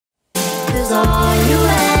'cause all you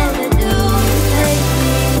ever do is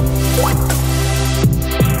make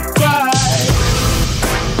me cry.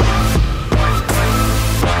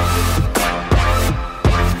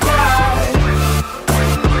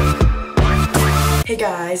 Hey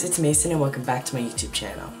guys, it's Mason and welcome back to my YouTube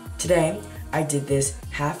channel. Today, I did this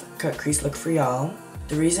half cut crease look for y'all.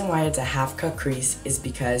 The reason why it's a half cut crease is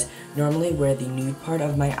because normally where the nude part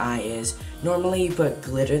of my eye is, normally you put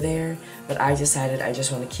glitter there, but I decided I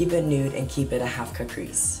just want to keep it nude and keep it a half cut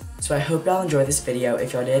crease. So I hope y'all enjoyed this video.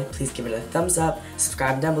 If y'all did, please give it a thumbs up,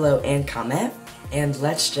 subscribe down below, and comment. And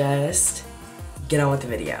let's just get on with the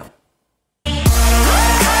video.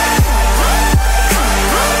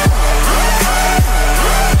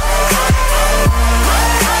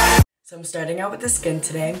 So I'm starting out with the skin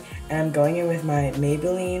today, and I'm going in with my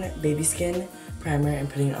Maybelline Baby Skin Primer and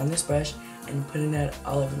putting it on this brush and putting that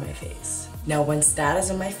all over my face. Now once that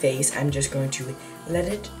is on my face, I'm just going to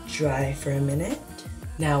let it dry for a minute.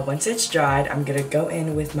 Now once it's dried, I'm going to go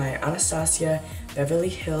in with my Anastasia Beverly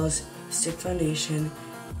Hills Stick Foundation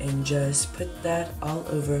and just put that all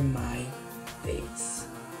over my face.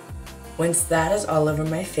 Once that is all over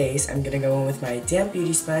my face, I'm going to go in with my damp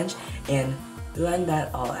beauty sponge and blend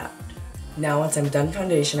that all out. Now once I'm done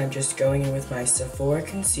foundation, I'm just going in with my Sephora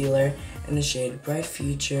concealer in the shade Bright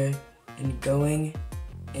Future and going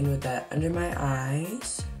in with that under my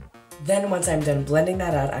eyes. Then once I'm done blending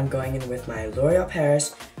that out, I'm going in with my L'Oreal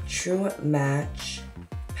Paris True Match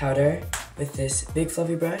powder with this big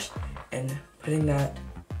fluffy brush and putting that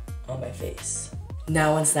on my face.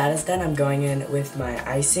 Now once that is done, I'm going in with my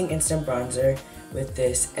Icing Instant Bronzer with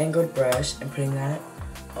this angled brush and putting that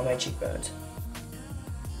on my cheekbones.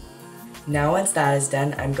 Now once that is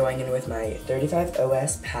done, I'm going in with my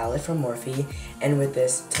 35OS palette from Morphe and with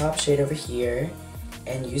this top shade over here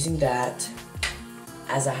and using that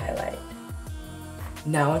as a highlight.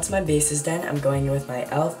 Now once my base is done, I'm going in with my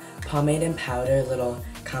e.l.f. pomade and powder little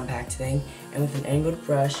compact thing and with an angled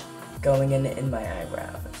brush going in my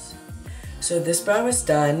eyebrows. So this brow is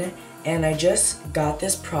done, and I just got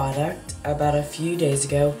this product about a few days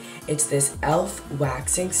ago. It's this e.l.f.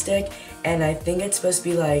 waxing stick, and I think it's supposed to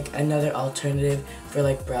be like another alternative for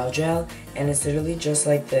like brow gel, and it's literally just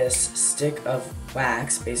like this stick of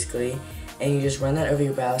wax basically, and you just run that over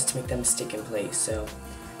your brows to make them stick in place. So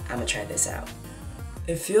I'm gonna try this out.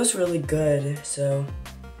 It feels really good, so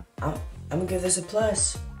I'm gonna give this a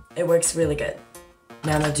plus. It works really good.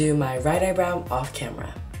 Now I'm gonna do my right eyebrow off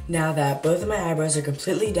camera. Now that both of my eyebrows are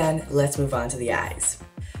completely done, let's move on to the eyes.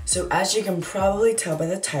 So as you can probably tell by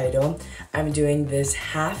the title, I'm doing this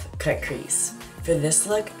half cut crease. For this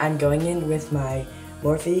look, I'm going in with my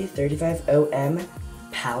Morphe 35OM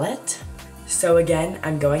palette. So again,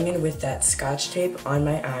 I'm going in with that scotch tape on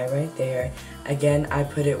my eye right there. Again, I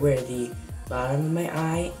put it where the bottom of my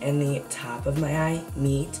eye and the top of my eye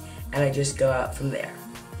meet, and I just go out from there.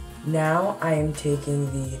 Now I am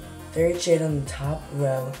taking the third shade on the top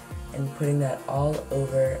row and putting that all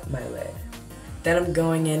over my lid. Then I'm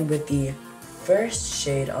going in with the first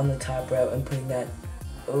shade on the top row and putting that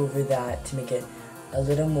over that to make it a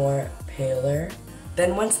little more paler.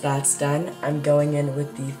 Then once that's done, I'm going in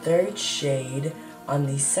with the third shade on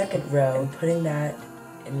the second row and putting that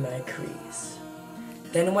in my crease.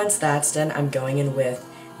 Then once that's done, I'm going in with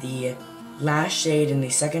the last shade in the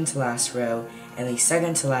second to last row and the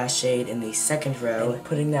second to last shade in the second row and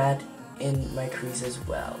putting that in my crease as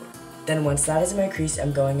well. Then once that is in my crease,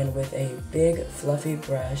 I'm going in with a big fluffy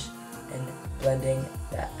brush and blending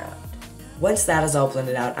that out. Once that is all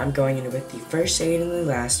blended out, I'm going in with the first shade in the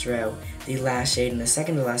last row, the last shade in the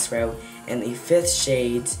second to last row, and the fifth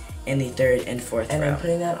shades in the third and fourth row. And I'm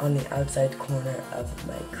putting that on the outside corner of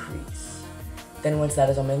my crease. Then once that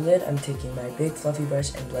is on my lid, I'm taking my big fluffy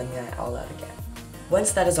brush and blending that all out again.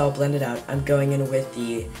 Once that is all blended out, I'm going in with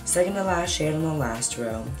the second to last shade on the last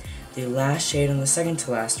row, the last shade on the second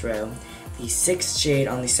to last row, the sixth shade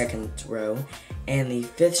on the second row, and the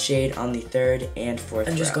fifth shade on the third and fourth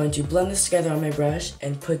row. I'm just going to blend this together on my brush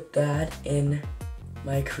and put that in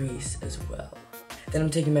my crease as well. Then I'm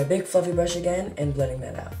taking my big fluffy brush again and blending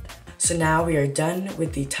that out. So now we are done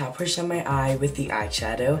with the top portion of my eye with the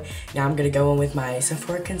eyeshadow. Now I'm going to go in with my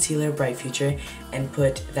Sephora Concealer Bright Future and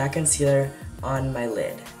put that concealer on my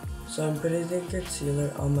lid. So I'm putting the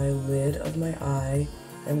concealer on my lid of my eye.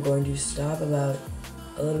 I'm going to stop about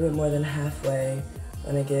a little bit more than halfway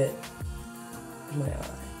when I get to my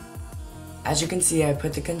eye. As you can see, I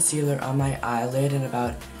put the concealer on my eyelid and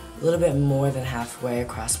about a little bit more than halfway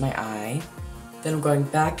across my eye. Then I'm going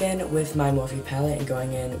back in with my Morphe palette and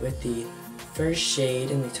going in with the first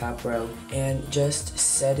shade in the top row and just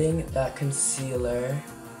setting that concealer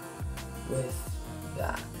with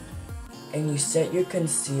that. and you set your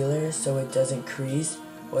concealer so it doesn't crease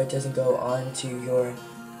or it doesn't go onto your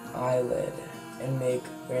eyelid and make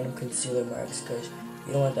random concealer marks, because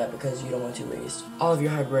you don't want that, because you don't want to waste all of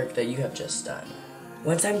your hard work that you have just done.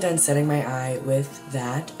 Once I'm done setting my eye with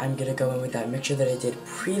that, I'm going to go in with that mixture that I did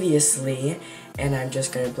previously, and I'm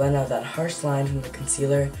just going to blend out that harsh line from the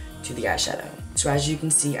concealer to the eyeshadow. So as you can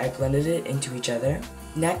see, I blended it into each other.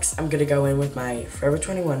 Next, I'm going to go in with my Forever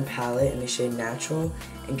 21 palette in the shade Natural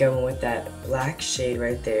and go in with that black shade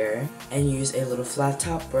right there and use a little flat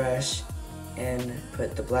top brush and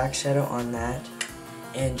put the black shadow on that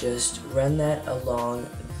and just run that along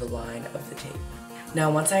the line of the tape.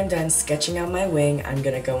 Now once I'm done sketching out my wing, I'm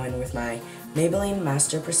going to go in with my Maybelline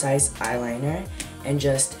Master Precise eyeliner and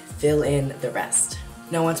just fill in the rest.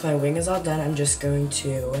 Now once my wing is all done, I'm just going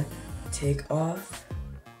to take off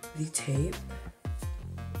the tape.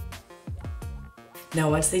 Now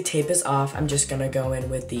once the tape is off, I'm just going to go in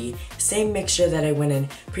with the same mixture that I went in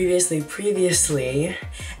previously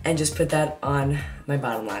and just put that on my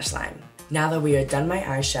bottom lash line. Now that we are done my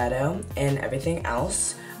eyeshadow and everything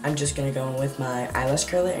else, I'm just going to go in with my eyelash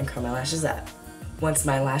curler and curl my lashes up. Once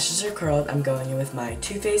my lashes are curled, I'm going in with my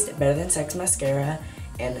Too Faced Better Than Sex mascara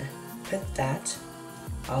and put that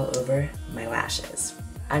all over my lashes.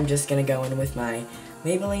 I'm just going to go in with my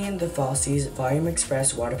Maybelline The Falsies Volume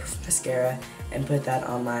Express Waterproof Mascara and put that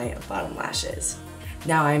on my bottom lashes.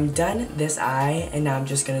 Now I'm done this eye, and now I'm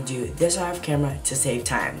just going to do this eye off camera to save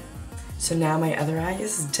time. So now my other eye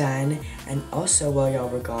is done, and also while y'all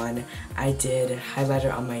were gone, I did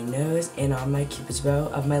highlighter on my nose and on my cupid's bow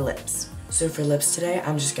of my lips. So for lips today,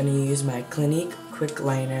 I'm just going to use my Clinique Quick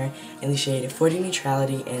Liner in the shade 40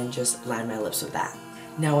 Neutrality and just line my lips with that.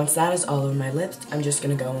 Now once that is all over my lips, I'm just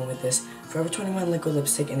going to go in with this Forever 21 liquid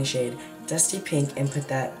lipstick in the shade Dusty Pink and put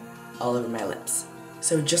that all over my lips.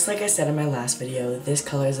 So just like I said in my last video, this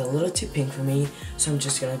color is a little too pink for me, so I'm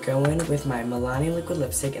just going to go in with my Milani liquid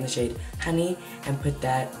lipstick in the shade Honey and put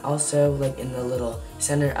that also like in the little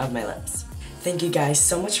center of my lips. Thank you guys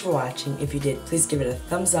so much for watching. If you did, please give it a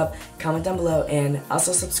thumbs up, comment down below, and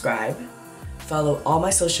also subscribe. Follow all my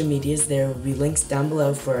social medias. There will be links down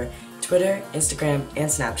below for Twitter, Instagram, and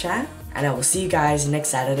Snapchat. And I will see you guys next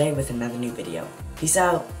Saturday with another new video. Peace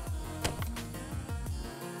out.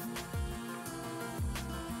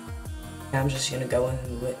 I'm just gonna go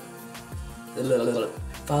in with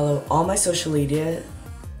follow all my social media.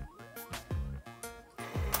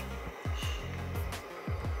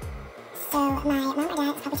 So my mom or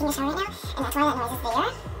dad is probably taking a shower right now, and that's why that noise is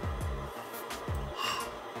there.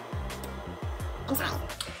 I'm sorry.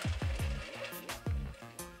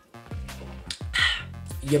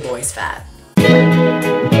 Your boy's fat.